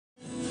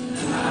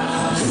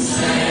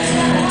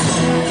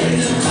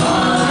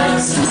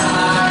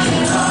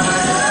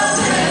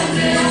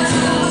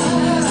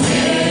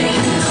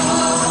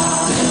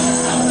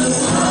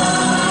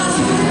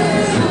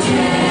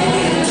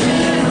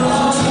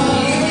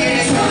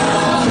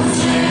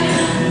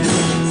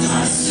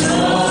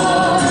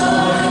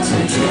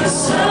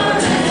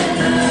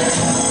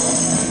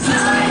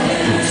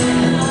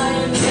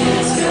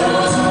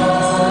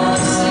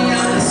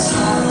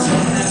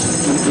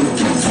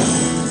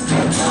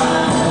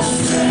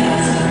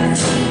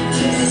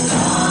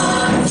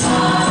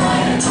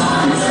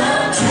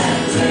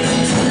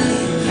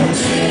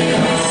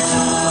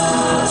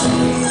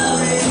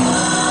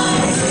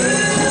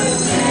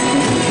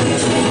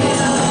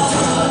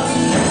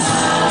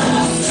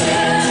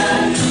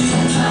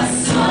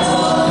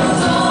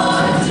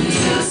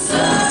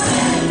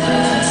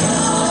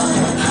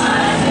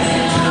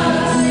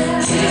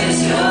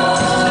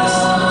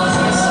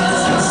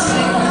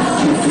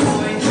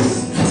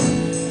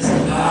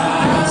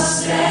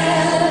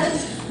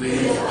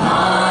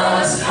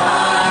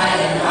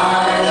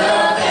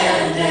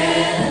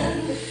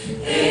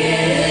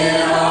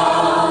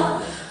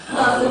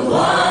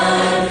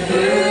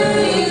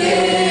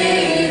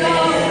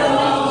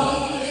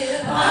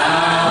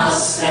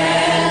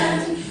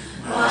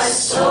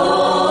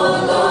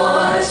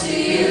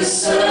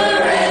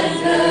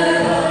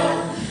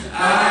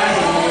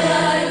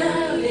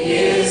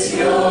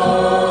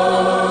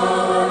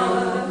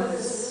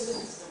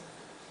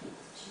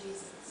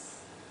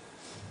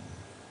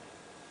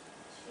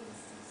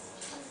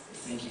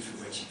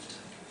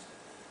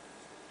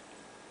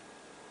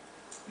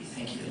We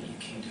thank you that you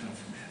came down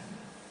from heaven.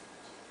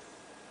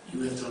 You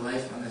lived a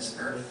life on this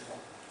earth.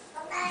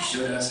 You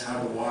showed us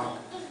how to walk,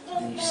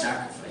 and then you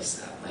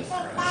sacrificed that life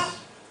for us.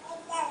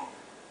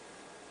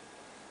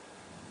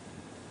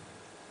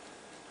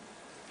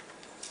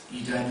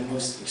 You died the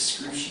most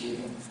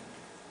excruciating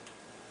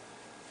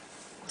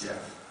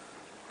death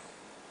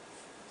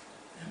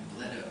and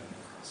bled out on the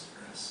cross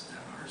for us so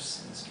that our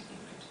sins could be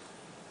wiped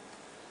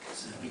clean,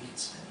 so that we could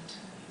spend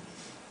eternity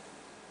with you.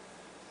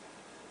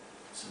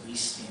 So we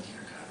stand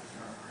here, God, with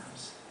our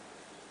arms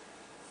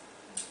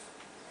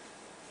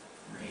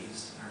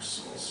raised and our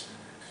souls surrendered.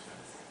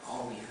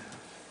 All we have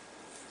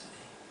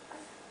today,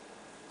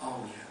 all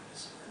we have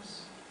is yours.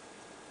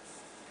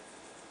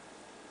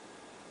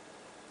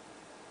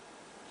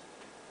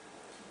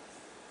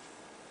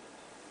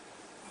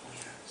 All we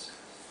have is yours.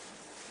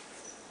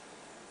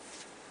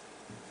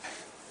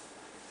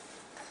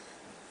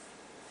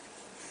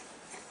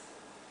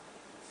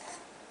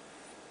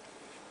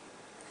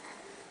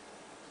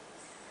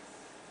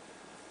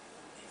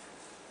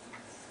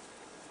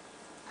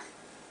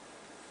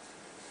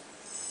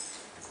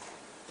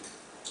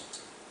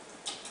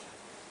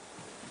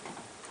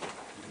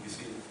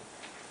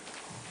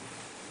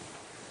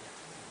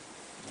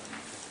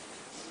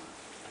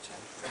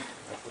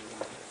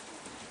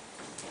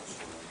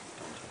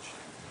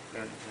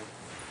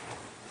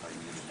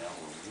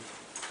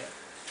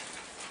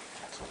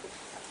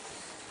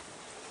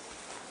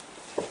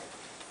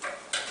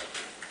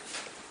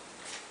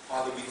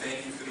 Father, we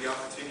thank you for the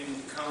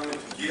opportunity to come and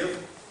to give. And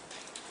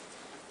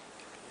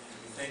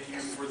we thank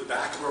you for the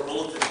back of our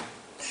bulletin, that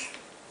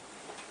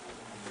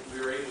we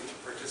are able to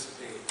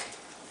participate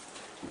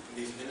in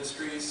these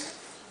ministries.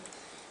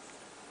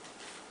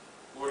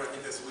 Lord, I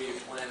think that's the way you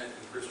plan it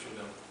in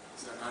Christendom.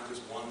 It's not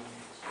just one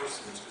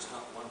person, it's just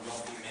not one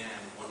wealthy man,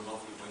 one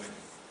wealthy woman,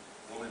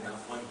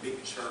 not one big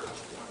church,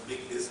 one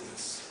big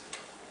business.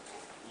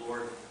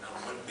 Lord, not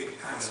one big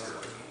pastor.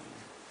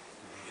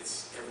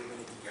 It's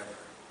everybody together.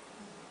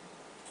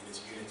 In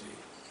its unity.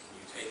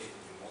 You take it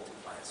and you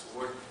multiply it. So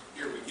Lord,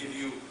 here we give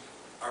you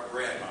our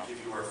bread, we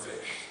give you our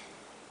fish.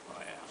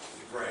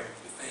 We pray,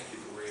 we thank you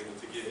that we're able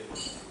to give.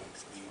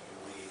 We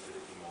believe that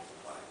it be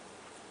multiplied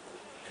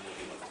and that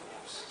we love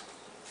others.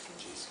 In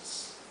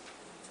Jesus.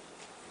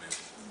 Amen.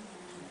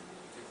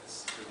 Take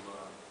this to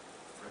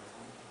Fred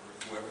or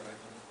whoever I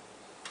can.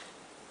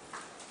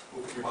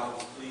 Open your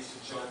Bible, please,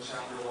 to John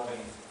chapter 11.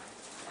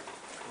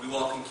 We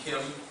welcome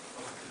Kim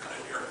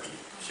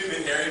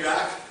and Harry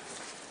back.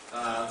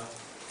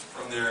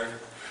 From their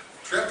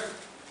trip.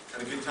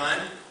 Had a good time.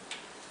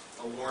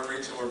 Lauren,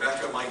 Rachel,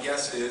 Rebecca, my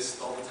guess is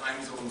all the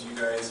time zones you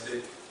guys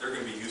did, they're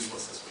going to be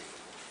useless this week.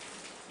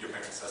 Your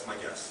parents, that's my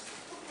guess.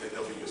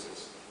 They'll be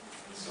useless.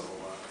 So,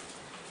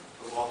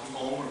 welcome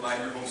home. We're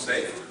glad you're home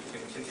safe. You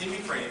can continue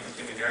praying for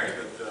Kim and Harry,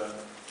 but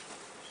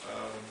I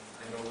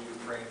know we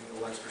were praying a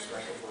little extra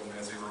special for them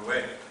as they were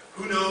away.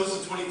 Who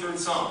knows the 23rd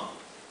Psalm?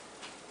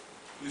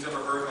 Who's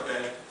ever heard of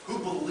it? Who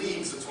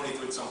believes the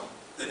 23rd Psalm?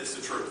 That it's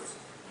the truth.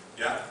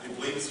 Yeah? You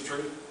believe it's the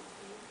truth?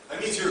 That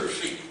means you're a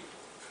sheep.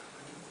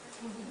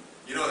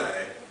 You know that,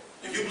 eh?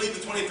 If you believe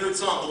the 23rd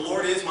Psalm, the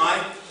Lord is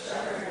my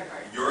shepherd.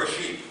 You're a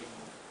sheep.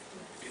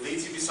 If He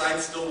leads you beside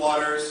still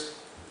waters,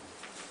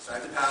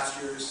 beside the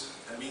pastures,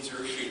 that means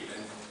you're a sheep.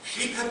 And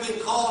sheep have been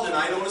called, and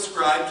I don't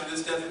ascribe to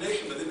this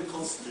definition, but they've been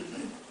called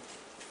sleepy.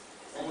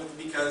 Only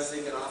because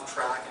they get off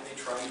track and they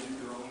try to do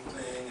their own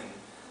thing.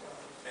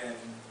 And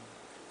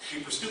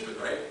sheep are stupid,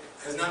 right?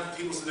 Has not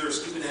people said they're a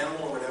stupid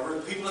animal or whatever?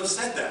 People have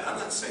said that. I'm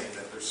not saying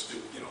that they're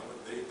stupid, you know,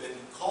 they've been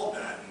called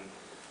that. And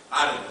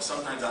I don't know,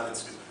 sometimes I've been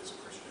stupid as a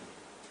Christian.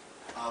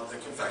 The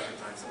confession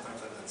time,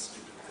 sometimes I've done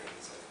stupid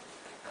things.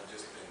 I've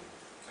just been,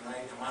 am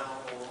I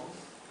all alone?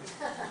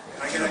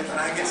 Can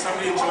I get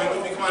somebody to join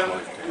with me? Come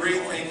on,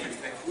 great, thank you.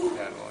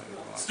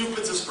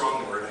 Stupid's a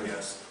strong word, I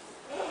guess.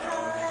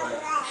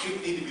 But sheep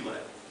need to be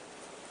led.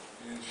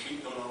 And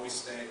sheep don't always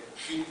stay.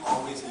 Sheep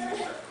always need a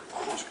shepherd.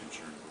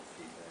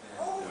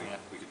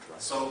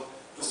 So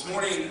this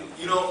morning,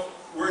 you know,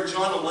 we're at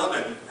John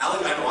 11.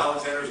 I know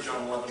Alexander was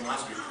John 11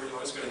 last week. I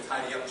was going to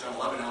tidy up John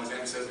 11.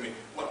 Alexander says to me,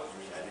 "What? You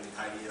mean I didn't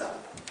tidy it up?"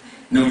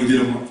 No, you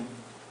didn't.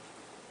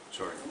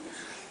 Sorry.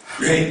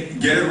 Hey,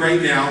 get it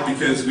right now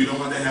because we don't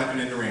want that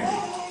happening to Randy.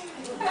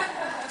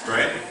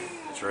 Right?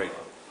 That's right.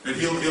 But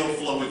he'll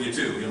flow with you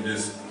too. He'll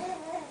just.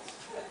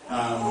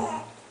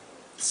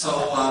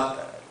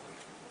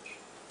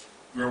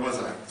 Where was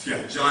I?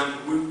 Yeah, John.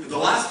 The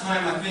last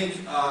time I think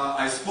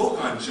I spoke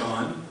on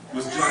John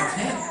was John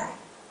 10.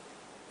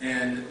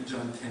 And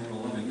John 10 and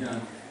 11, yeah.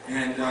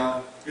 And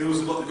it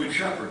was about the Good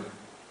Shepherd.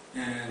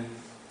 And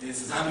it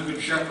says, "I'm a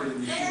good shepherd,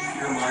 and the sheep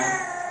hear my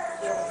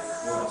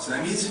voice." So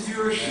that means if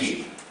you're a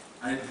sheep,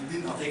 I'll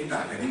take it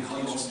back. I didn't call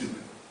you all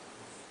stupid.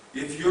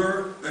 If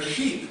you're a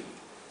sheep,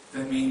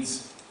 that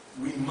means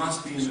we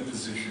must be in a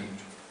position.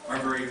 Our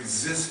very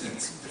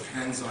existence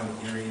depends on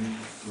hearing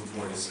the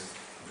voice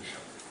of the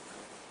shepherd.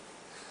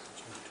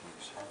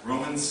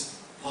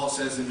 Paul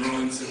says in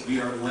Romans that we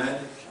are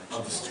led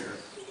of the Spirit.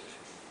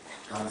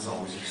 God is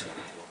always a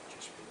shepherd.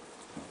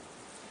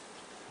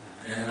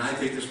 And I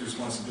take this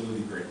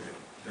responsibility greatly.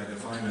 That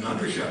if I'm an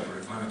under-shepherd,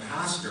 if I'm a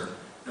pastor,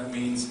 that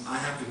means I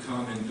have to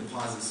come and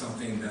deposit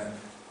something that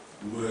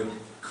would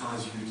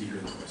cause you to hear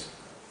the voice of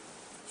God.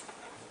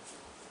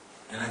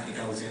 And I think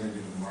Alexander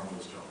did a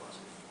marvelous job last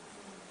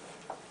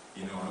week.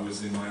 You know, I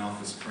was in my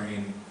office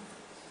praying,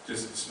 I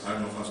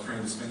don't know if I was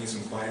praying, just spending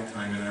some quiet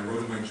time, and I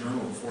wrote in my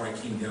journal before I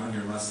came down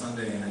here last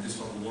Sunday, and I just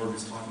felt the Lord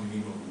was talking to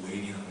me about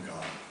waiting on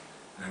God.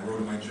 And I wrote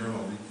in my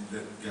journal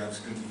that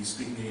He's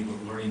speaking to me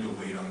about learning to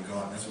wait on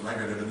God. That's what I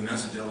got out of the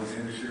message.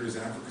 Alexander shared his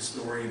Africa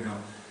story and how,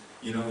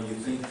 you know, you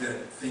think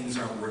that things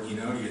aren't working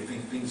out, or you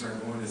think things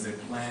aren't going as they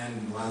planned,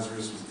 and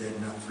Lazarus was dead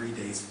not 3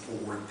 days,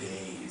 4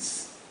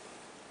 days.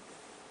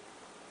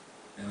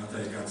 And I'll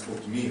tell you, God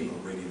spoke to me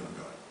about waiting on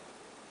God.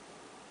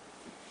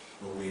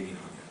 About waiting on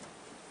Him.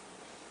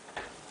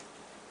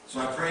 So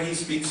I pray He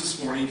speaks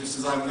this morning, just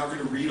as I'm not going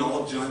to read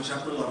all of John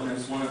chapter 11. I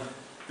just want to,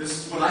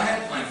 this is what I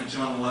had planned for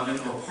John 11,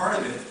 or part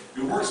of it.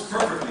 It works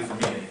perfectly for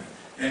me anyway.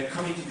 And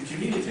coming to the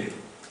community table.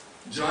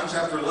 John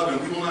chapter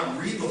 11, we will not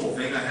read the whole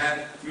thing.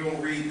 We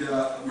won't read,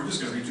 we're just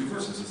going to read 2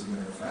 verses, as a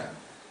matter of fact.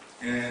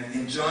 And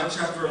in John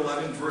chapter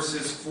 11,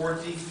 verses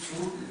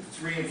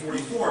 43 and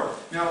 44.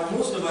 Now,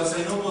 most of us,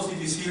 I know most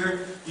of you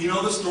here, you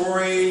know the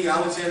story.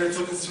 Alexander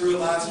took us through it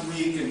last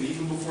week, and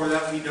even before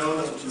that, we know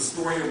the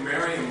story of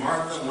Mary and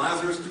Martha and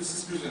Lazarus, 2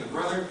 sisters and a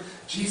brother.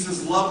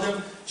 Jesus loved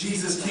them.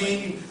 Jesus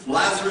came.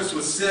 Lazarus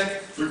was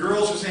sick. The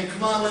girls were saying,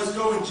 "Come on, let's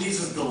go," and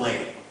Jesus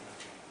delayed.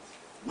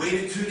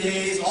 Waited 2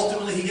 days.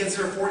 Ultimately, He gets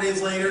there 4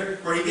 days later,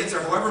 or He gets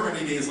there however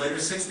many days later.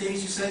 6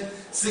 days, you said?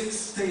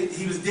 6 days.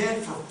 He was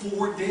dead for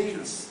 4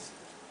 days.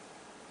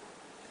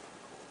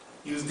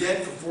 He was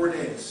dead for 4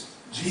 days.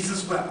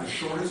 Jesus wept, the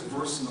shortest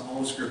verse in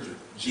all of Scripture.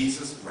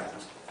 Jesus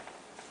wept.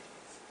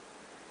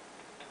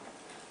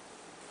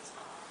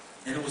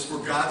 And it was for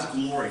God's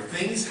glory.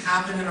 Things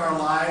happen in our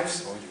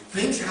lives.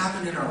 Things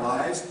happen in our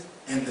lives,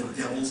 and the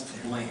devil's to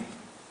blame.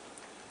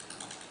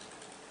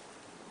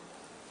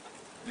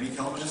 Any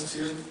Calvinists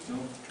here? No?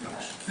 No.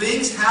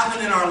 Things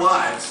happen in our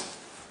lives,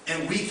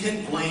 and we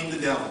can blame the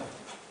devil.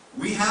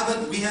 We have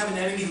an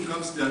enemy who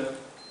comes to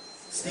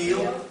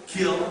steal,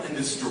 kill, and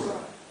destroy.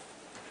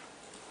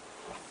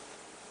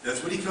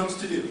 That's what he comes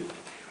to do.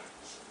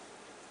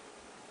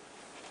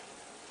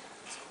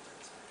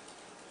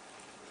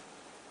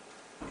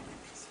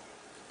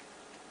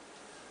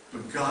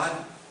 But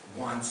God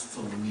wants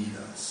to lead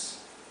us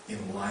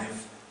in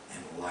life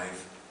and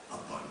life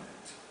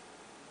abundant.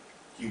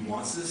 He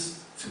wants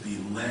us to be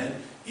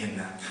led in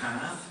that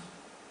path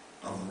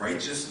of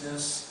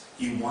righteousness.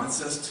 He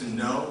wants us to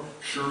know,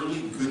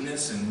 surely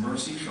goodness and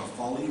mercy shall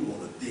follow you all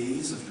the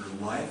days of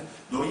your life.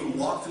 Though you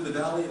walk through the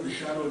valley of the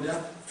shadow of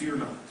death, fear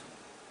not.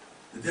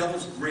 The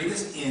devil's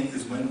greatest end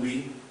is when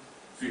we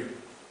fear.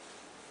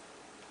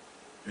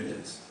 It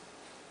is.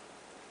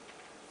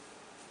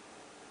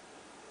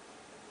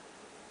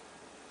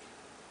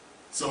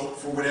 So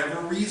for whatever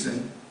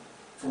reason,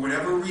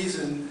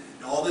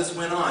 all this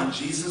went on.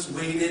 Jesus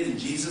waited and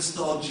Jesus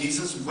stalled.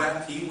 Jesus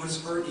wept. He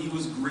was hurt. He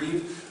was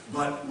grieved.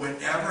 But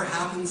whatever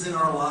happens in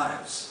our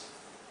lives,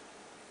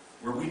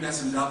 where we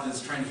mess it up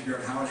is trying to figure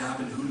out how it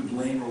happened, who to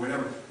blame, or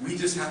whatever, we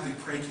just have to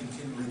pray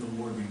continually,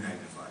 the Lord be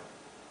magnified.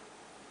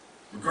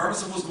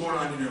 Regardless of what's going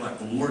on in your life,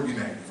 the Lord be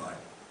magnified.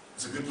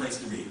 It's a good place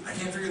to be. I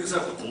can't figure this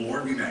out, but the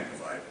Lord be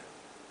magnified.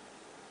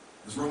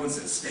 As Romans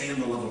says, stay in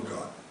the love of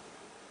God.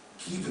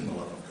 Keep in the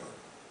love of God.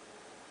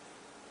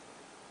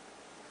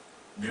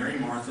 Mary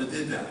and Martha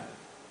did that.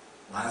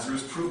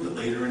 Lazarus proved it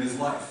later in his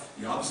life.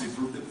 He obviously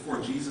proved it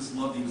before. Jesus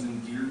loved, he was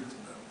endeared to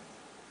them.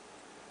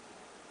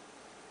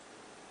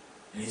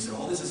 And he said,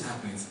 all this is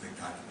happening so that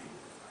God can be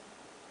glorified.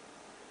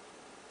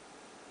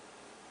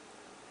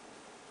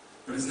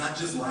 But it's not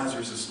just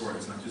Lazarus' story.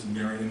 It's not just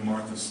Mary and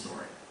Martha's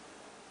story.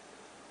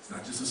 It's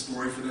not just a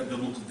story for that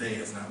biblical day.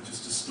 It's not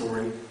just a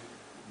story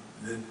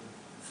that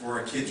for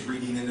our kids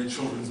reading in a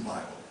children's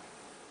Bible.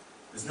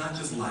 It's not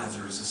just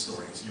Lazarus'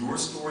 story. It's your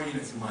story and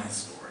it's my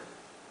story.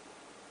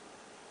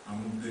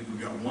 We've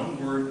got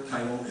one word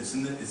title. It's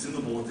in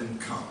the bulletin,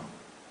 come.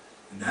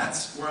 And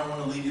that's where I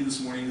want to lead you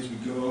this morning as we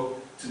go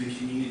to the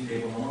communion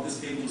table. I want this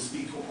table to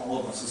speak to all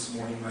of us this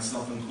morning,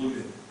 myself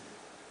included.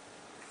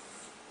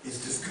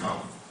 It's just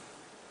come.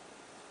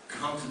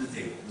 Come to the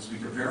table. As we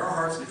prepare our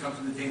hearts to come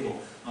to the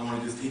table, I want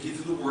to just take you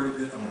through the word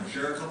of it. I want to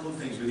share a couple of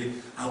things with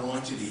you. I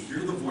want you to hear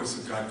the voice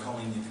of God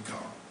calling you to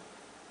come.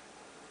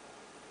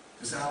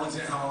 Just how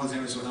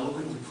Alexander so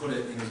eloquently put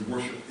it in his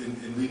worship,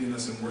 in leading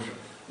us in worship.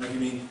 Like, I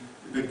mean,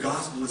 the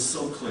gospel is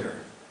so clear.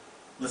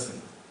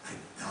 Listen, I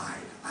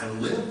died. I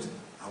lived.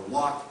 I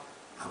walked.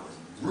 I was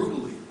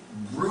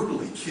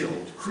brutally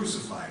killed,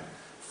 crucified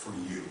for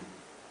you.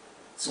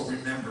 So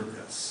remember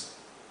this.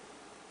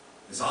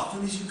 As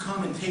often as you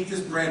come and take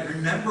this bread,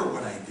 remember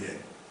what I did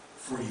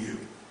for you.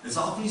 As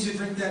often as you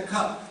drink that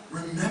cup,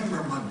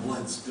 remember my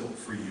blood spilled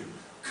for you.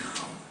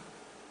 Come.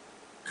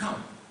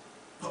 Come.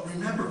 But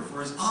remember,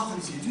 for as often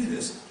as you do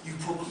this, you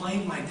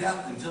proclaim my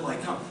death until I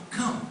come.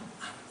 Come.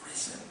 I'm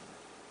risen.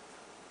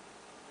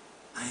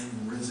 I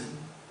am risen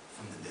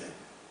from the dead.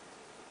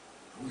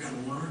 We've got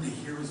to learn to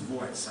hear his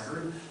voice. I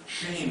heard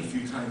Shane a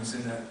few times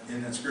in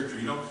that scripture.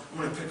 You know, I'm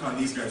going to pick on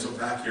these guys up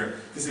back here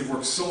because they've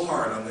worked so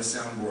hard on this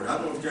soundboard. I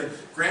don't know if you guys,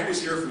 Grant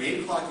was here from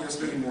 8 o'clock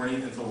yesterday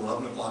morning until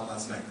 11 o'clock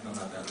last night. No,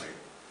 not that late.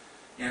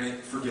 And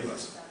forgive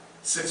us,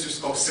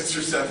 6 or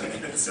 7,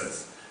 it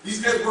says.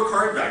 These guys work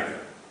hard back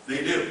there.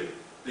 They do.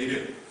 They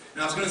do.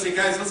 And I was going to say,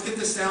 guys, let's get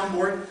this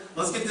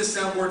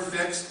soundboard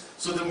fixed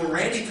so that when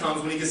Randy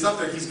comes, when he gets up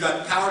there, he's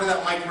got power to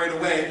that mic right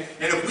away.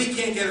 And if we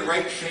can't get it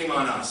right, shame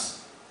on us.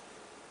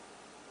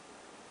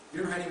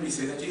 You ever had anybody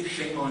say that to you?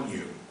 Shame on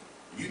you.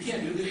 You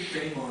can't do this,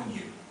 shame on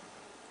you.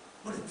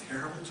 What a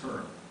terrible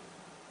term.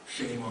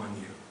 Shame on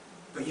you.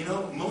 But you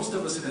know, most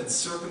of us have had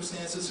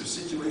circumstances or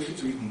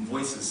situations or even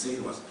voices say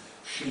to us,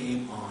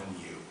 shame on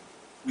you.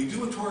 We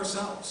do it to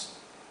ourselves.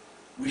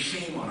 We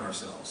shame on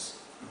ourselves.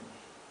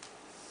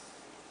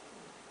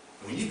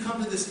 When you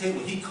come to this table,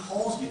 he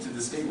calls you to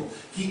this table.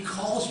 He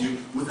calls you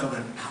without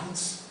an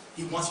ounce.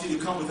 He wants you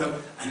to come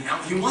without an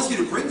ounce. He wants you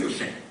to bring your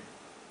shame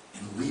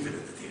and leave it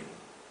at the table.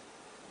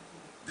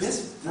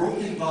 This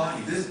broken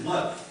body, this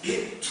blood,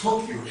 it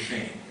took your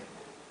shame.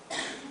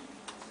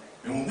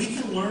 And when we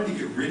can learn to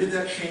get rid of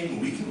that shame,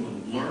 when we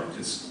can learn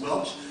to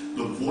squelch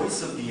the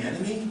voice of the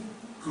enemy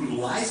who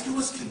lies to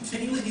us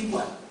continually, he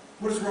what?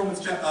 What does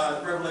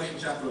Revelation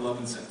chapter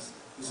 11 says?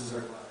 This is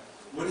our,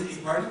 what did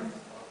he, pardon?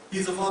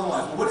 He's a father of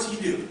lies. Well, what does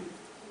he do?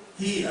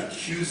 He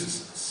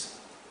accuses us.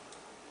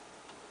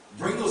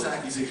 Bring those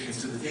accusations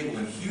to the table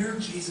and hear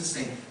Jesus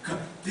saying, come,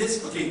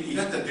 this, okay, you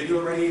got that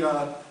video ready,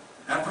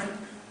 Efren?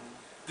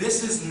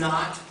 This is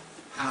not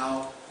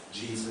how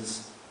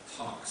Jesus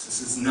talks.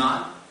 This is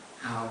not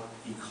how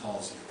he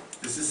calls you.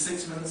 This is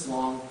 6 minutes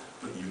long,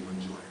 but you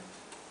enjoy it.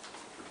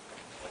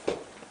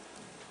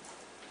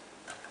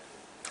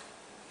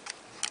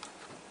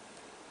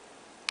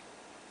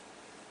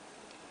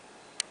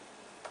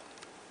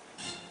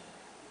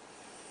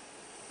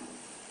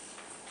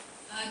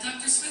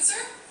 Dr.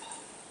 Switzer?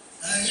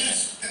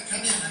 Yes,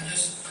 come in. I'm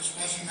just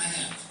washing my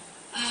hands.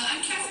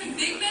 I'm Catherine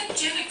Bigman.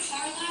 Janet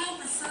Carlisle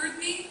referred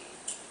me.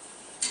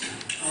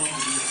 Oh,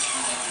 yes.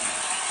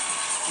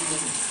 You look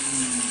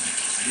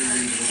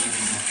very well.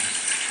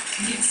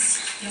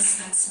 Yes,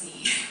 that's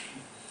me.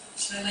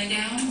 Should I lay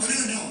down? Oh,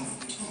 no,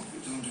 we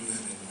don't do that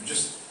anymore.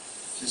 Just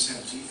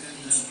have tea.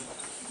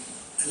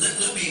 And let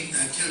me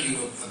tell you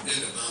a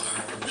bit about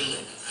our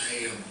billing.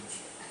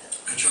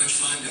 I charge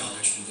 $5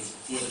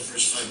 for the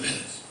first 5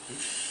 minutes.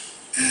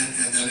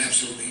 And then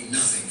absolutely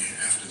nothing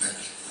after that.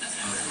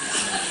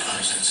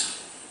 5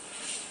 cents.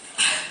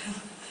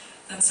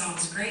 That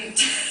sounds great.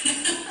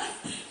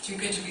 Too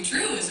good to be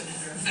true, as a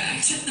matter of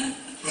fact.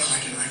 Well, I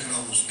can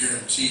almost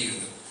guarantee you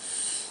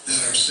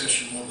that our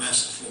session won't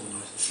last the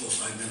full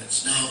 5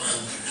 minutes. Now,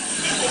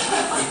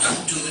 we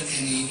don't do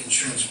any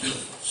insurance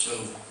billing, so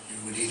you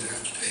would either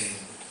have to pay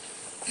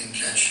in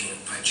cash or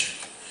by check.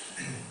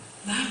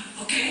 Wow,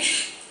 okay.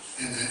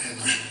 And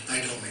I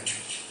don't make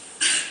change.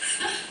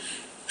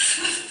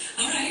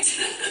 All right.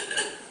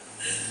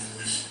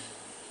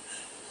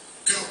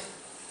 Go.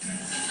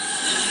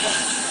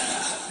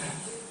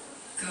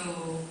 Go.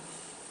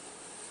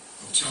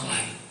 Well, tell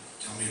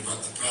me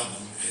about the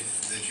problem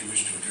that you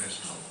wish to address.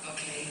 Oh,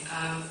 okay.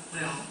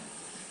 Well,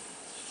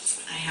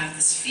 I have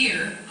this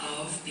fear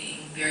of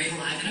being buried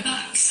alive in a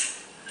box.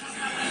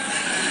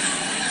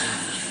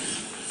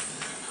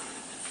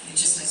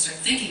 I start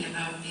thinking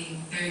about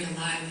being buried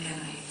alive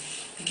and I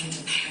begin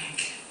to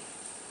panic.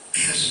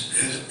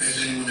 Has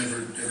anyone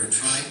ever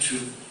tried to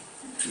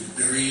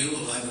bury you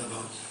alive in a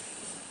box?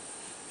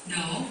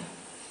 No,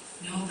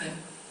 but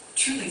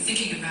truly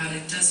thinking about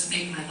it does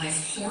make my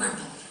life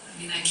horrible.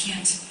 I mean, I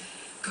can't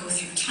go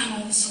through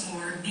tunnels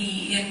or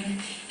be in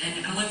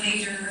an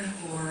elevator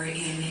or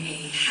in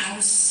a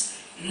house,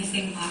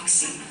 anything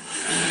boxy.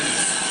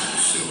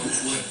 So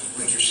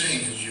what you're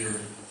saying is you're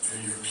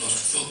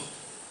claustrophobic.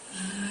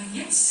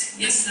 Yes,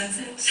 that's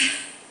it.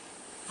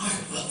 All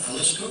right, well,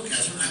 let's go,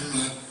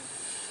 Catherine.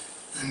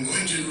 I'm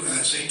going to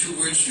say 2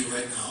 words to you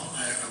right now.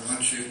 I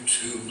want you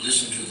to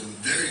listen to them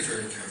very,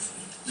 very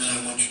carefully. Then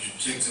I want you to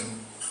take them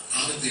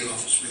out of the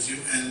office with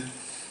you and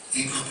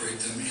incorporate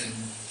them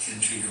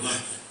into your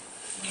life.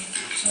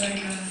 Should I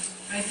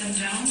write them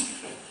down?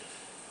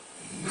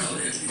 Well,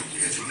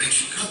 if it makes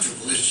you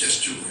comfortable, it's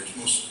just 2 words.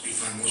 We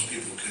find most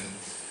people can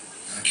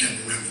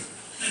remember.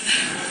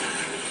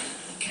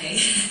 Okay.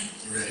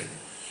 You ready?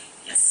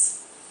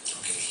 Yes.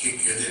 Okay,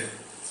 you're there.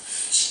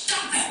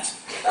 Stop it!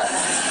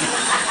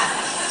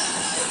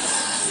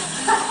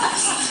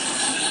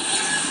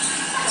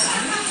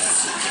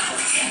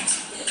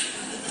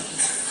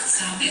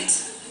 Stop it?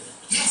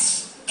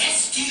 Yes,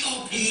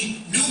 S-T-O-P,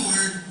 new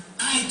word,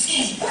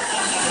 I-T.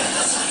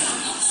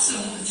 So,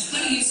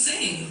 what are you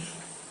saying?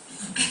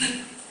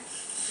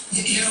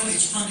 You know,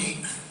 it's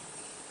funny.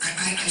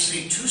 I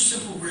say 2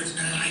 simple words,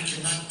 and I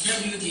cannot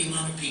tell you the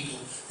amount of people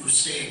who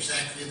say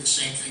exactly the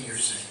same thing you're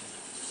saying.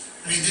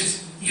 I mean,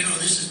 this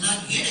is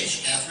not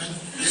Yiddish, Catherine.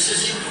 This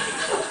is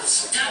English.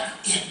 Stop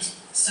it.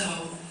 So,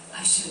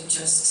 I should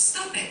just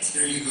stop it.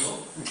 There you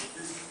go.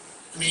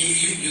 I mean,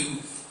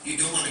 you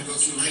don't want to go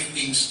through life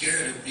being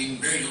scared of being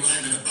buried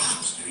alive in a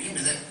box, do you? I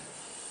mean, that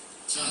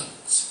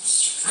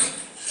sounds frightening.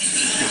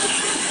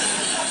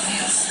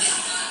 Yes.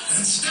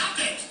 Then stop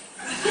it.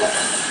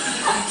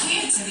 I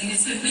can't. I mean,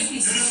 it's been with me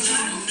since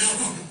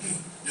childhood.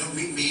 No,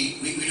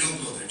 we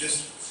don't go there.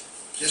 Just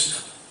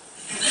stop.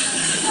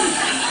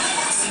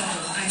 So,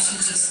 I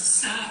should just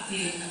stop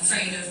being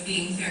afraid of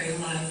being buried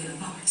alive in a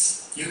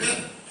box. You got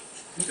it.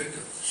 Good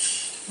girl.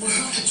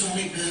 Well, it's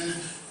only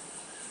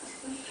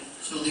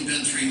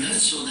been 3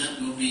 minutes, so that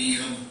will be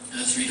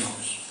 $3.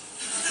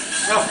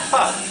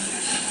 But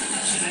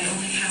I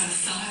only have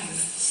 5,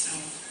 so...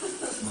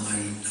 Well, I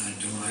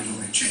don't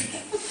make change.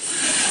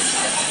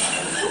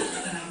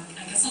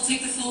 I guess I'll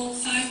take the full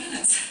 5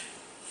 minutes.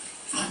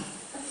 Fine.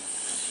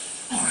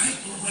 All right.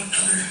 Well, what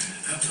other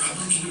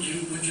problems would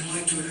you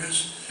like to address?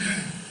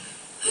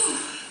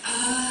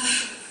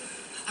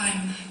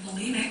 I'm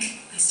bulimic.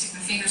 I stick my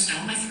fingers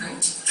down my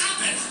throat.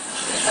 Stop it!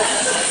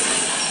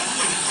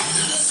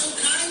 Not so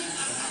kind.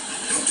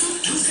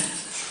 Don't do that.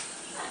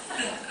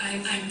 But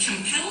I'm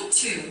compelled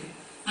to.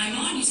 My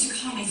mom used to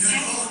call me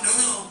fat.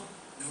 No.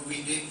 No, we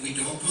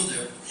don't go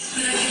there.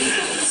 But I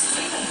didn't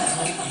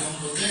No, we don't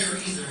go there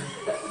either.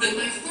 But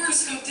my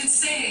horoscope did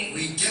say...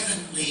 We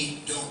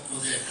definitely don't go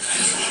there.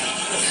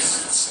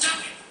 Just stop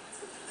it.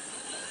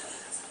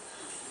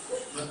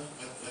 What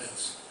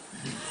else?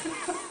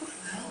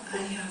 Well, I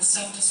have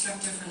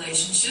self-destructive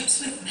relationships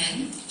with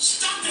men.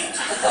 Stop it!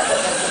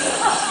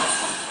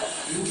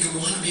 You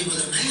want to be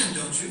with a man,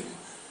 don't you?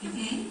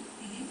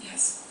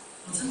 Yes.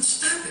 Well, then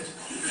stop it.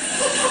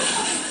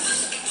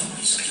 Don't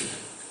be stupid.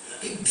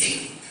 Big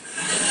baby. I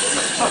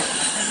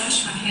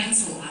wash my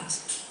hands a lot.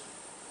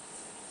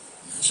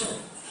 That's all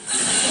right.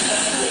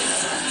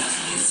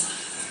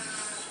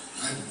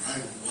 I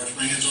wash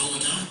my hands all the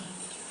time.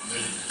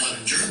 There's a lot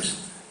of germs.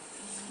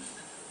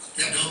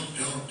 Yeah,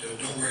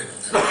 don't worry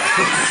about that.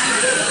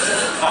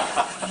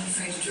 I'm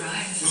afraid to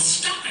drive. Well,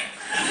 stop it!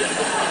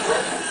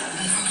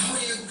 How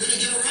are you going to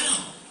get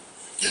around?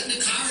 Get in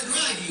the car and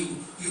drive, you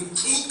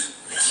kook.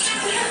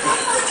 Stop it!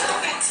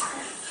 Stop it!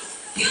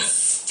 You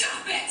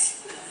stop it!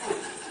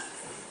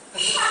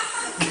 What's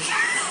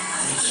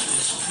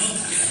the problem,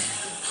 guy?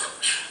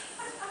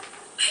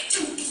 I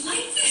don't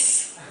like this.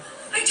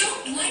 I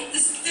don't like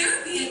this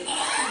therapy at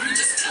all. You're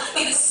just telling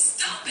me to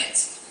stop it.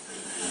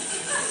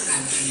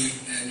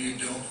 And you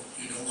don't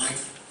like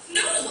it?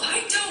 No,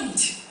 I don't.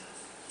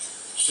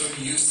 So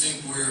you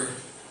think we're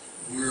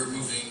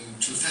moving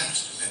too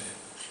fast, is that it?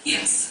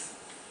 Yes.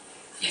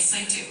 Yes,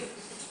 I do.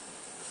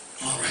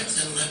 All right,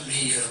 then let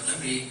me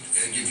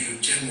give you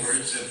 10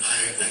 words that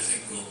I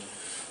think will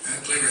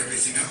clear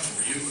everything up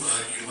for you.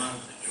 You want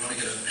to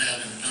get a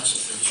pad and a pencil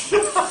for this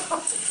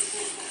one?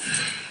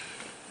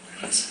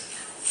 Right.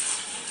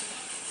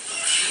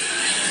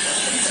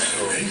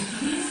 Okay.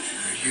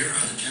 Right, here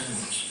are the 10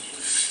 words.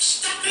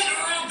 Stop it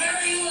or I'll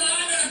bury you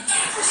alive in a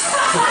box!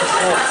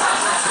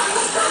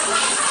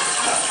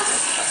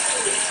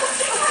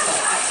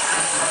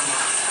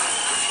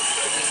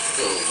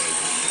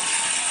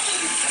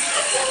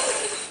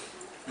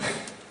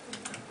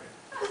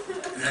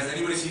 Has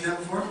anybody seen that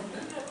before?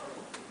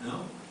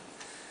 No?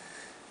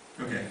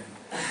 Okay.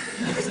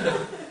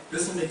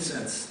 This will make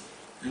sense.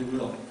 It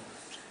will.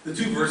 The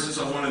 2 verses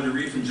I wanted to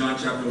read from John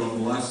chapter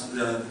 11,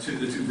 the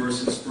two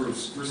verses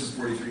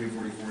 43 and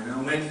 44.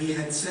 Now when he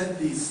had said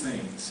these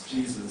things,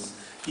 Jesus,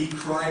 he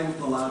cried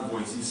with a loud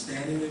voice. He's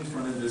standing in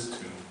front of this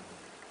tomb.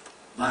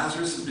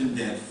 Lazarus has been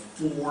dead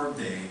 4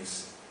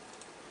 days.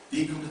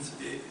 He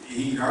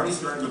already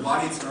started, the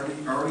body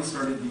already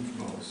started to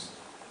decompose.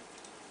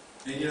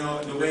 And you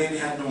know, the way they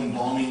had no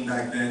embalming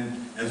back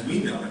then, as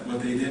we know it,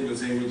 what they did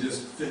was they would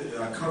just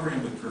cover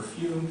him with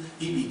perfume.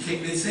 He'd be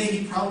caked. They say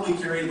he probably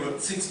carried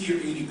about 60 or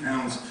 80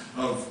 pounds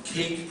of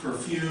caked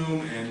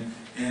perfume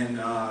and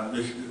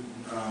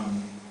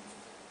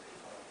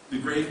the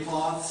grave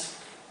cloths.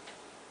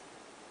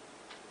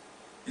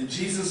 And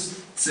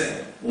Jesus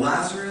said,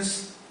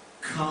 Lazarus,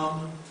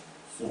 come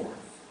forth.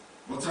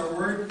 What's our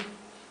word?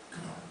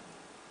 Come on.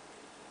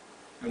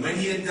 And when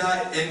he had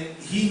died, and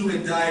he who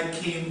had died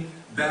came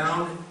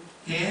bound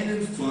hand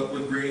and foot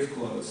with grave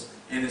clothes,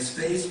 and his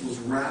face was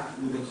wrapped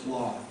with a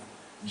cloth.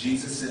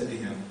 Jesus said to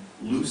him,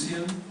 loose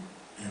him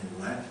and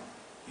let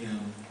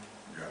him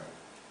go.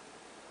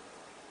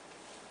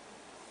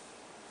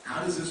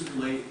 How does this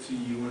relate to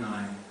you and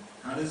I?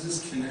 How does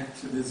this connect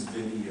to this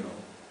video?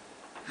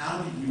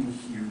 How do you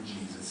hear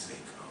Jesus say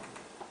come?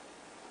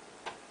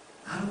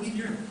 How do we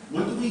hear him?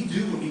 What do we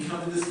do when we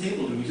come to this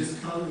table? Do we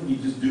just come and we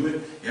just do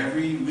it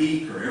every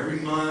week or every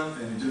month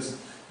and just,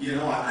 you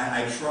know,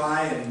 I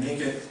try and make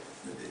it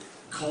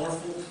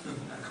colorful,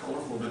 not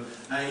colorful, but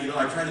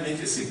I try to make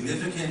it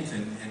significant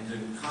and to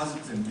cause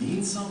it to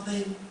mean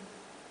something.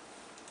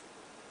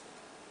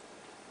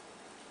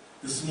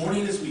 This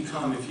morning as we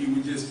come, if you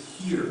would just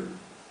hear,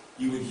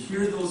 you would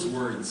hear those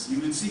words. You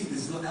would see,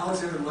 this is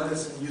Alexander led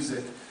us in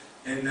music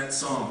in that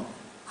song.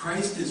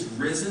 Christ is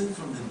risen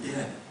from the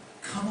dead.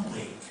 Come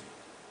awake.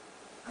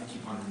 I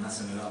keep on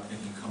messing it up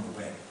thinking come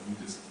awake. You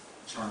just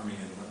charm me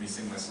and let me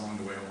sing my song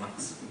the way I want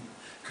to sing.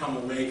 Come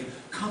awake.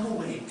 Come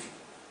awake.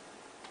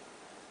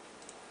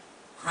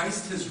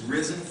 Christ has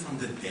risen from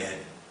the dead.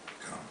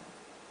 Come.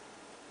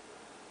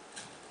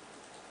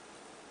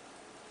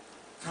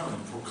 Come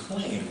and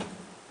proclaim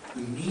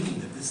the meaning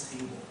of this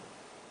table.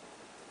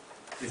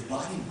 His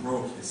body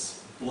broke,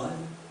 his blood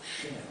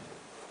shed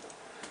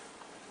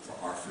for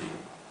our freedom.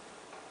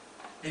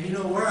 And you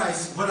know, what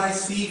I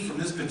see from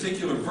this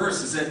particular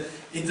verse is that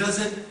it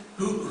doesn't,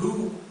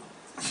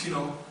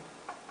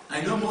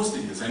 I know most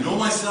of you, I know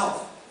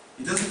myself,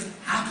 it doesn't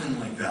happen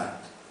like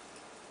that.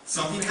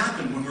 Something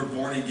happened when we're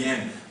born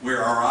again,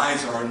 where our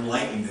eyes are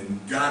enlightened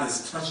and God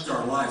has touched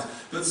our lives.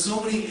 But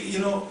so many,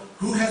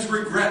 who has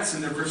regrets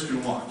in their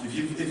Christian walk? If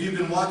you've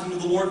been walking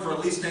with the Lord for at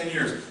least 10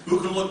 years,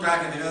 who can look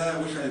back and think,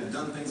 I wish I had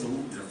done things a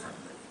little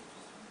differently?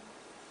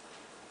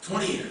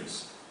 20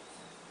 years.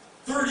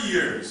 30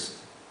 years.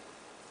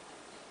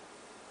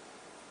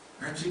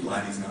 Aren't you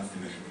glad he's not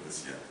finished with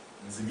us yet?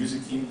 As the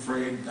music team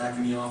prayed back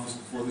in the office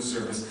before the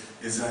service,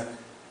 is that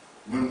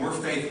when we're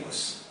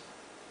faithless,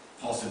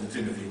 Paul said to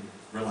Timothy,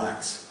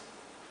 relax.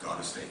 God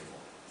is faithful.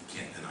 He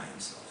can't deny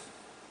himself.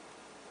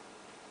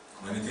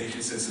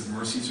 Lamentation says his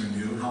mercies are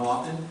new. How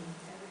often?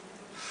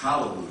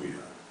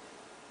 Hallelujah.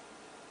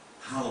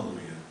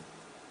 Hallelujah.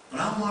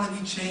 But I want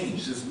to be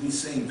changed, as we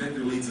sing,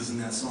 Victor leads us in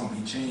that song,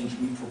 be changed,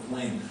 we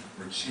proclaim.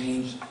 We're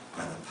changed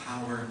by the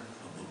power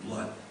of the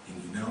blood. And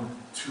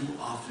too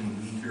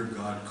often we hear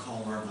God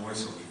call our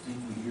voice, or we think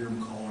we hear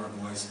him call our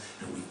voice,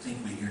 and we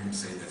think we hear him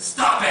say this,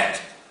 stop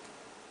it!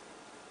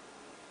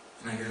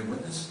 Can I get a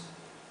witness?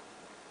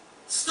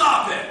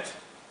 Stop it!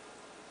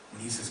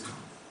 When he says, come.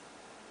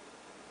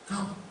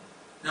 Come.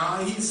 Now,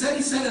 he said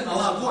it in a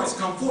loud voice,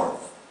 come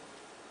forth.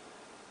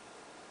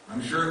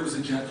 I'm sure it was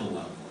a gentle,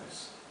 loud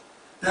voice.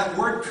 That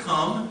word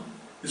come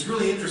is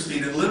really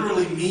interesting. It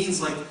literally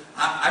means, like,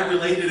 I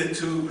related it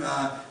to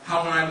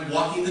how when I'm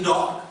walking the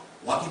dog,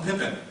 walking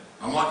Pippin.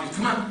 I'm walking,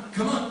 come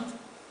on.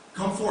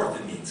 Come forth,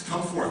 it means.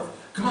 Come forth.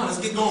 Come on, let's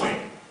get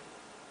going.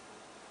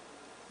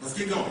 Let's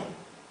get going.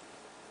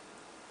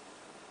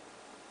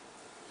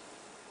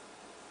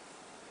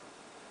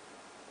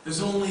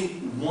 There's only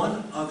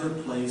one other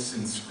place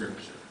in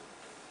Scripture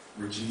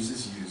where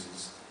Jesus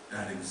uses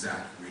that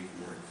exact Greek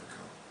word for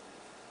come.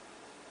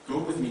 Go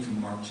with me to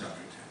Mark chapter 10.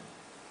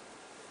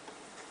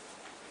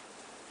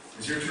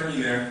 As you're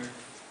turning there,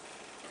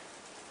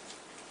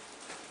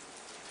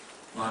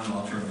 well, no,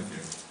 I'll turn with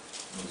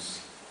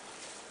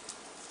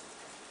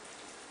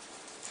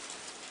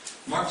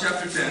you. Mark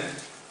chapter 10.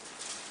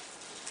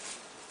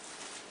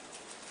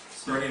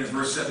 Starting at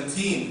verse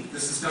 17.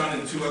 This is found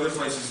in two other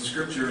places in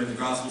Scripture, in the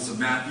Gospels of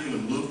Matthew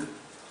and Luke.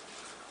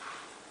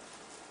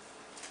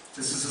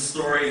 This is a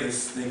story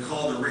they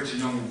call the rich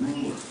young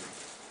ruler.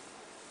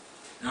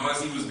 Now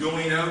as he was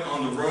going out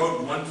on the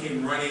road, one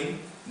came running,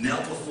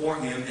 knelt before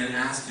him, and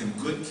asked him,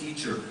 good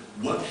teacher,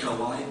 what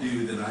shall I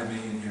do that I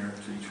may inherit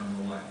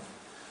eternal life?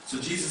 So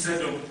Jesus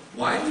said to him,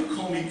 why do you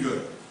call me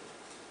good?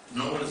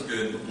 No one is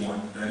good but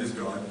one, that is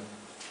God.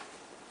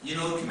 You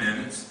know the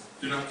commandments.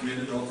 Do not commit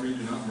adultery,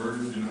 do not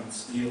murder, do not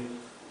steal,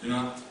 do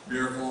not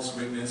bear false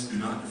witness, do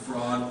not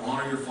defraud,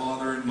 honor your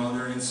father and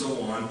mother, and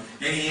so on.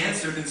 And he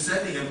answered and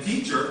said to him,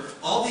 teacher,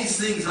 all these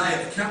things I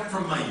have kept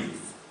from my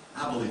youth.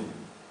 I believe him.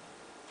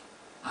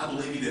 I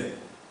believe he did.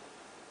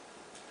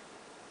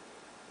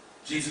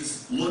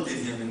 Jesus looked at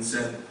him and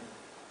said,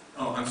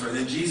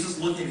 Then Jesus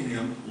looked at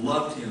him,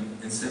 loved him,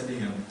 and said to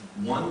him,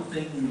 one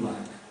thing you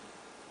lack.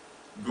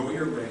 Go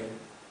your way,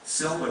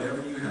 sell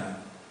whatever you have,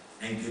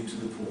 and give to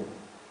the poor,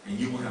 and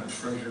you will have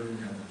treasure in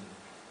heaven.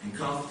 And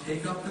come,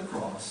 take up the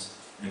cross,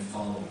 and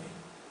follow me.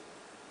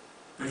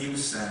 But he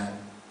was sad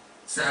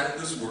at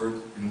this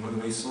word, and went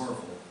away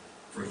sorrowful,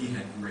 for he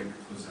had great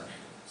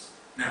possessions.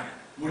 Now,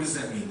 what does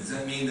that mean? Does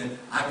that mean that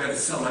I've got to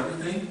sell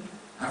everything?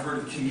 I've heard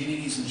of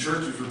communities and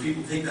churches where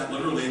people take that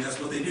literally, and that's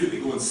what they do. They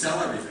go and sell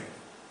everything.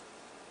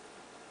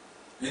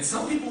 And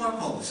some people are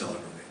called to sell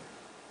everything.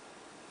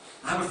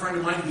 I have a friend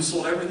of mine who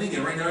sold everything,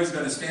 and right now he's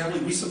got his family.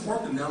 We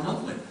support them now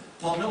monthly.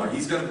 Paul Miller.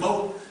 He's got a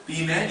boat,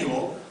 the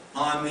Emmanuel,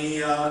 on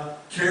the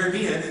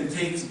Caribbean, and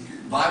takes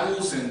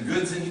Bibles and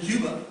goods into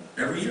Cuba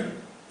every year.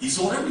 He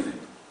sold everything.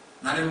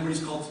 Not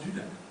everybody's called to do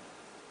that.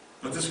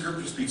 But the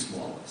scripture speaks to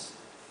all of us.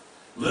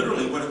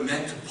 Literally, what it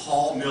meant to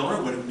Paul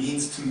Miller, what it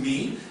means to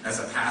me as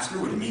a pastor,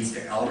 what it means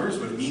to elders,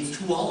 what it means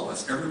to all of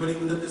us, everybody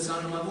within the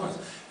sound of my voice.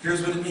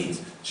 Here's what it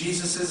means.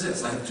 Jesus says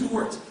this. I have two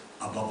words.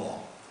 Above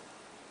all.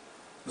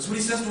 That's what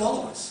he says to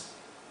all of us.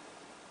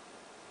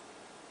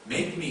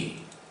 Make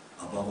me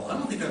above all. I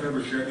don't think I've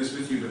ever shared this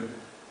with you,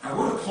 but I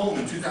wrote a poem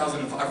in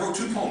 2005. I wrote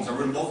two poems. I wrote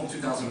them both in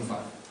 2005.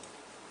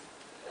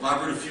 Well, I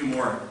wrote a few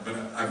more, but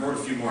I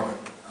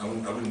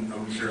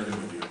wouldn't share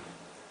them with you.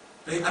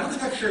 I don't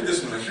think I've shared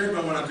this one. I shared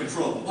my one on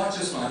control. But watch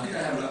this one. I think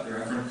I have it up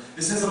there.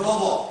 It says, above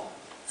all,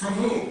 from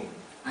whom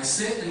I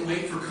sit and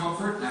wait for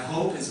comfort, I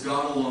hope is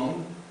God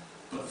alone,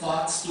 but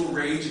thoughts still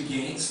rage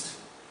against,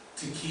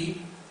 to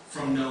keep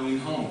from knowing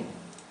home.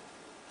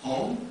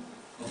 Home?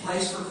 A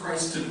place for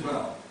Christ to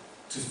dwell,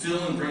 to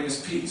fill and bring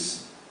us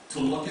peace, to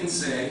look and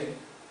say,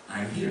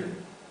 I'm here,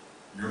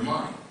 you're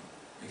mine,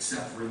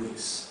 accept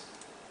release.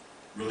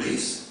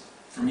 Release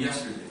from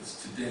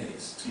yesterdays,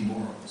 today's,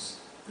 tomorrow's,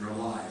 their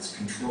lies,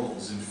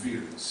 controls, and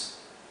fears.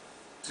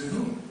 To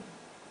whom?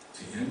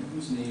 To him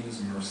whose name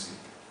is mercy,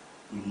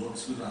 who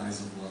looks with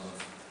eyes of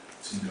love,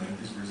 to know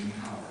his risen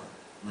power.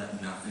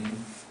 Let nothing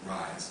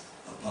rise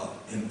above.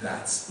 And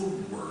that's the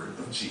word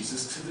of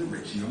Jesus to the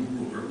rich young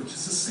ruler, which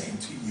is the same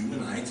to you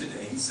and I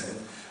today. He said,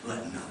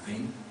 let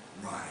nothing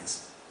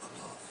rise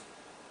above.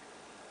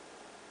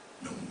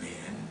 No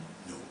man,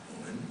 no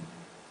woman,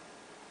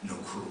 no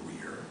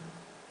career,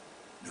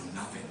 no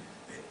nothing.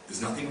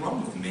 There's nothing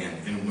wrong with men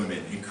and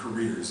women and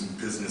careers and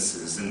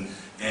businesses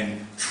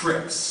and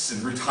trips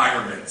and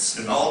retirements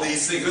and all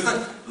these things.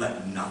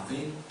 Let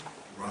nothing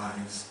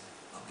rise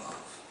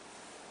above.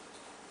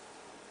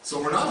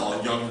 So we're not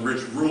all young,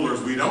 rich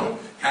rulers. We don't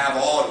have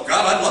all.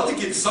 God, I'd love to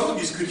give some of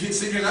these kids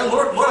sitting here.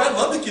 Lord, I'd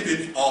love to give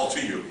it all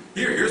to you.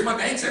 Here's my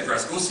bank's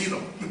address. Go see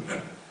them.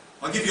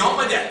 I'll give you all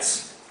my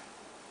debts.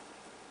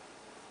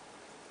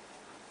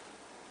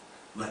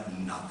 Let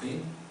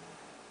nothing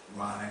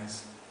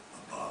rise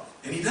above.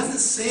 And he doesn't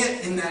say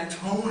it in that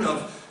tone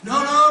of,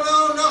 no.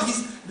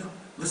 No,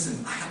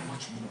 listen, I have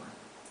much more.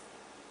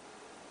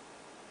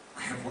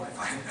 I have life.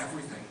 I have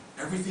everything.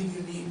 Everything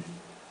you need.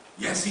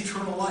 Yes,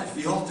 eternal life,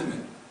 the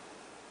ultimate.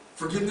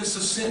 Forgiveness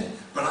of sin.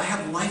 But I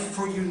have life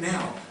for you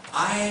now.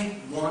 I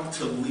want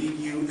to lead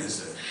you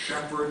as a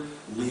shepherd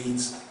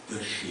leads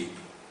the sheep.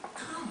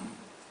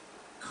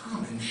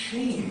 Come and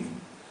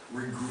shame,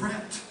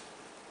 regret,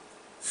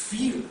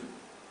 fear,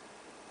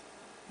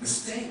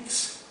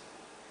 mistakes,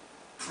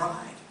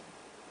 pride,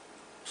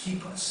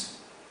 keep us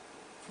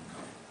from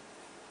coming.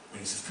 When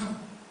he says,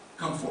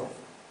 come forth.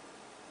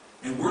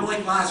 And we're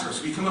like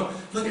Lazarus. We come up.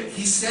 Look at,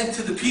 he said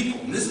to the people,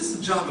 and this is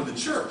the job of the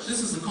church.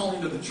 This is the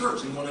calling of the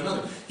church and one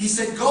another. He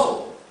said,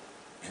 go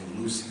and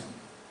loose him.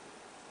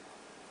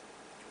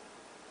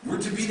 We're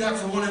to be that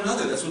for one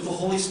another. That's what the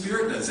Holy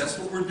Spirit does. That's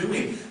what we're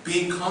doing.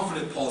 Being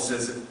confident, Paul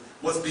says, that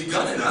what's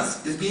begun in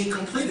us is being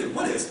completed.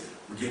 What is?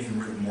 We're getting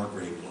rid of more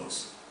grave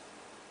clothes.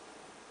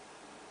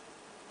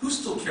 Who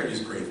still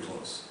carries grave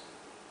clothes?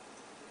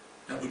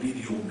 That would be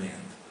the old man.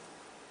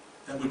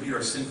 That would be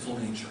our sinful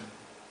nature.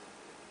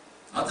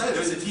 I'll tell you,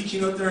 there's a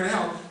teaching out there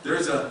now.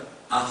 There's a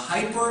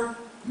hyper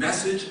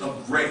message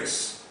of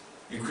grace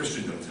in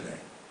Christendom today.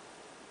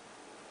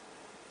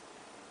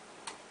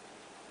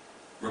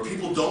 Where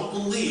people don't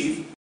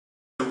believe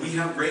that we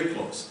have grave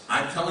clothes.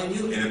 I'm telling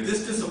you, and if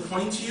this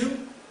disappoints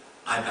you,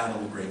 I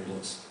battle with grave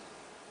clothes.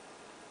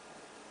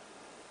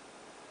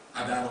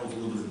 I battle with a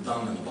little bit of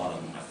dung on the bottom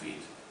of my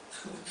feet.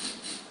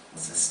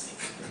 What's that stink?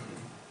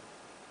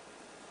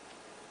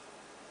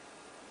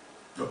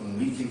 But when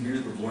we can hear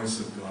the voice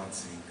of God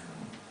saying, come.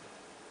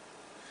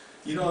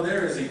 You know,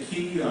 there is a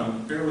key,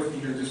 bear with me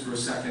here just for a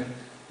second,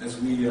 as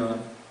we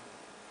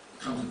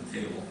come to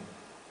the table.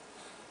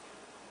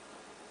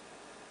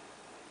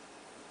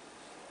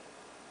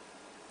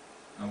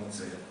 I won't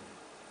say it.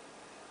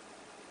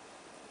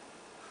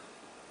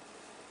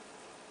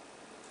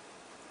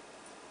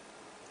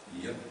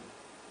 Yep.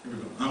 Here we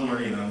go. I'm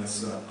learning on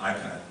this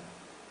iPad.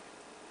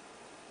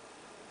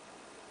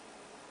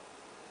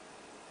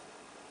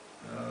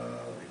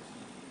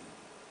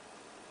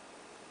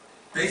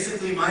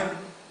 Basically, my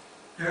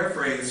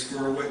paraphrase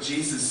for what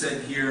Jesus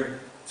said here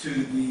to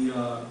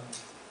the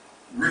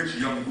rich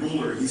young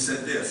ruler, he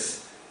said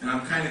this, and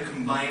I'm kind of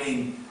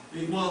combining.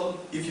 Well,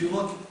 if you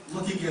look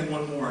again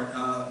one more,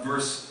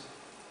 verse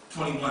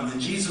 21. Then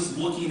Jesus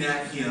looking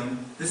at him,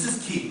 this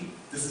is key.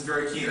 This is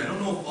very key. And I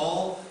don't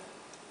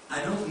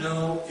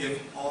know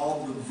if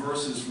all the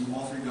verses from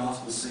all three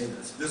Gospels say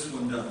this. This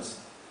one does.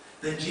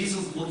 Then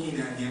Jesus looking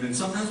at him, and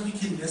sometimes we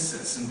can miss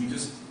this, and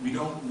we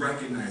don't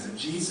recognize it.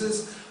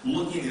 Jesus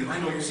looking at him, I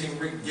know you're saying,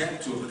 Rick,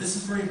 get to it, but this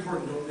is very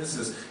important, don't miss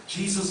this.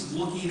 Jesus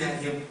looking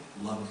at him,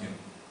 loved him.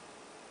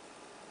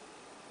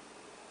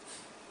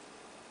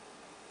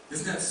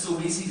 Isn't that so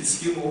easy to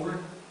skim over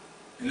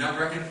and not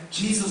recognize?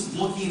 Jesus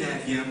looking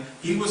at him,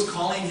 he was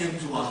calling him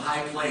to a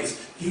high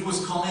place. He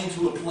was calling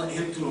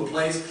him to a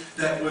place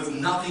that was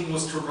nothing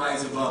was to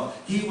rise above.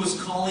 He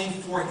was calling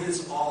for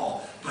his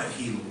all, but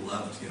he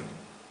loved him.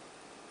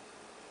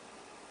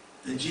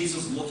 Then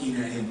Jesus looking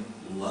at him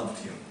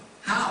loved him.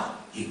 How?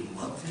 He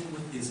loved him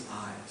with his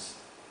eyes.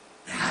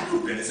 It had to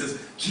have been. It says,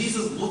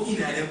 Jesus looking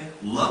at him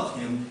loved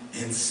him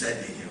and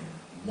said to him,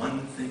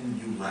 one thing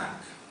you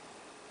lack.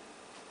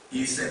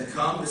 He said,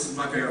 come, this is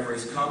my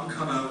paraphrase, come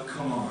out,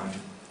 come on.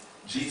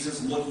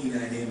 Jesus looking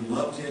at him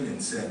loved him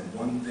and said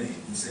one thing.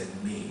 He said,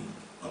 me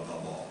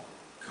above all.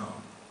 Come,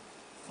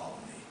 follow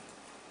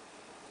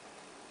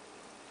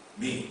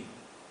me. Me.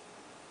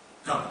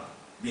 Come,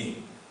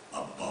 me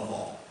above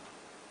all.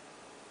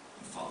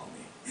 Follow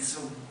me.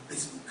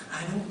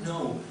 I don't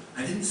know.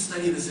 I didn't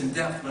study this in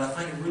depth, but I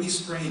find it really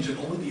strange that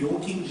only the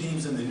Old King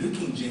James and the New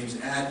King James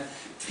add,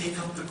 take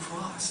up the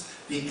cross.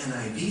 The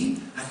NIV,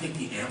 I think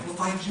the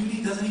Amplified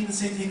Judy doesn't even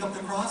say take up the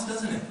cross,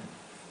 doesn't it?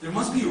 There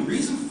must be a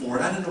reason for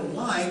it. I don't know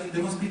why.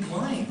 They must be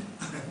blind.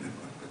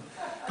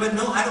 But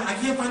no, I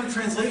can't find a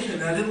translation,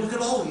 and I didn't look at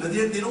all of them.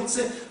 They don't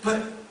say,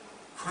 but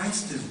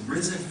Christ is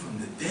risen from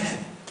the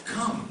dead.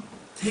 Come,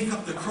 take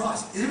up the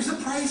cross. There's a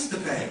price to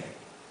pay.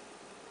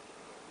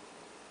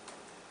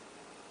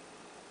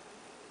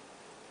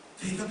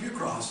 Take up your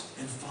cross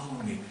and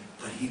follow me.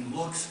 But he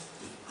looks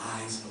with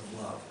eyes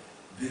of love.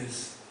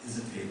 This is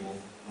a table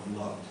of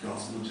love. The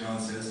Gospel of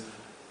John says,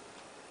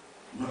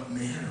 what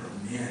manner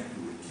of man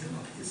who would give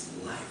up his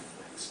life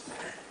for his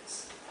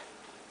friends?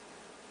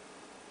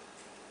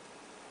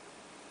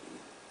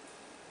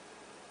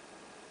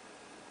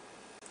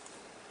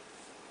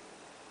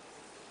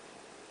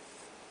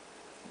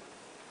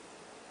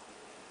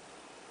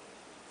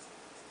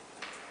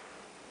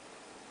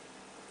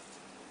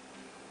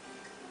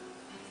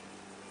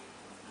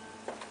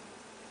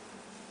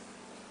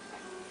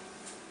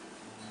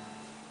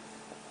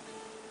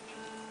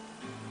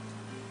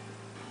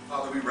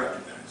 Father, we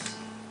recognize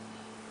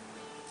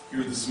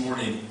here this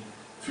morning,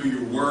 through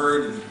your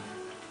word, and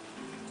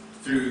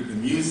through the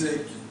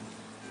music,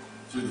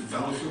 through the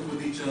fellowship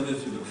with each other,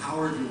 through the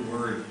power of your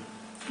word,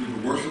 through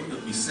the worship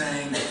that we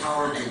sang, the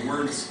power of your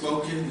word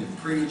spoken and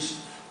preached,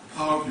 the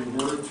power of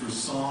your word through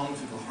song,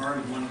 through the heart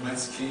of one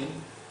West King,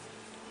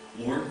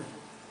 Lord,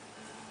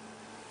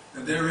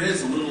 that there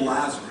is a little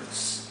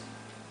Lazarus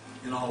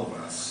in all of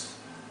us.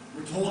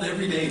 We're told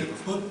every day to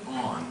put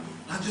on,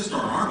 not just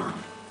our armor,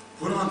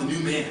 put on the new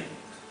man.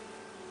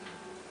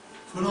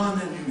 Put on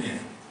that new man.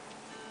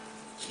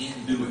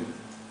 Can't do it.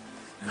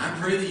 And I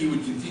pray that you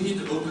would continue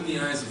to open the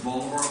eyes of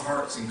all of our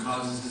hearts and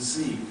cause us to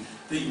see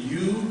that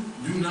you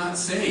do not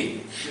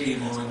say,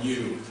 shame on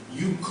you.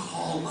 You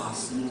call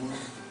us, Lord.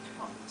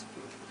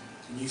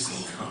 And you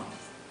say, come.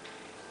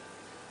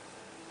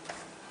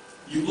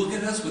 You look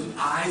at us with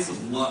eyes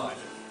of love,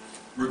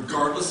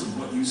 regardless of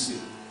what you see.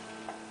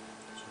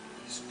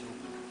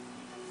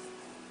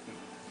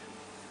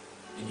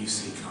 And you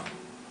say, come.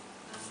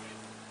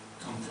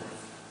 Come forth.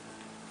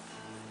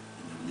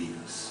 And you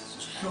lead us.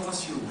 Show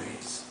us your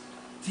ways.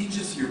 Teach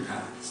us your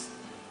paths.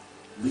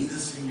 Lead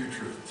us in your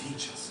truth.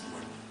 Teach us,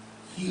 Lord.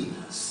 Heal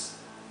us.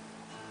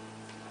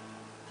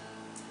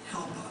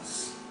 Help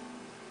us.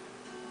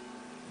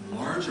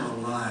 Enlarge our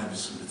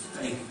lives with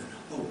faith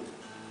and hope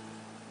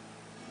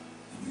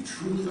that you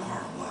truly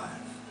are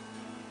alive.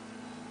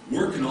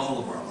 Work in all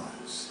of our lives.